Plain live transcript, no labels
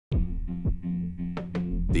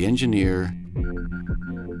the engineer,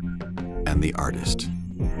 and the artist.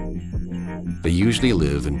 They usually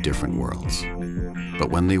live in different worlds, but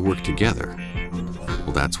when they work together,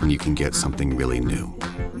 well, that's when you can get something really new,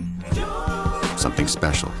 something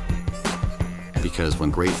special. Because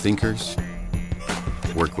when great thinkers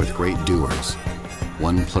work with great doers,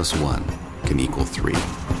 1 + 1 can equal 3.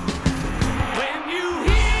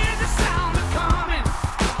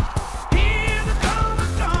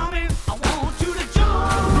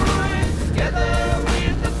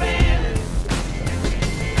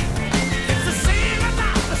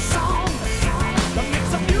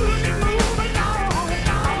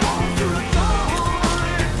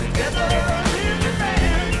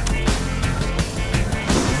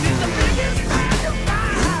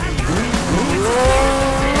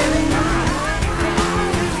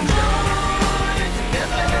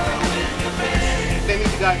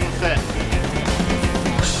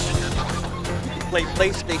 Play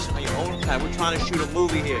PlayStation on your own time. We're trying to shoot a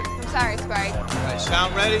movie here. I'm sorry, Spike. All right,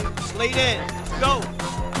 sound ready? Slate in. Go.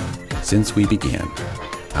 Since we began,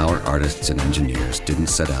 our artists and engineers didn't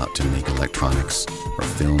set out to make electronics or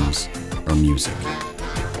films or music.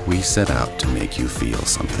 We set out to make you feel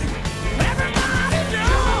something.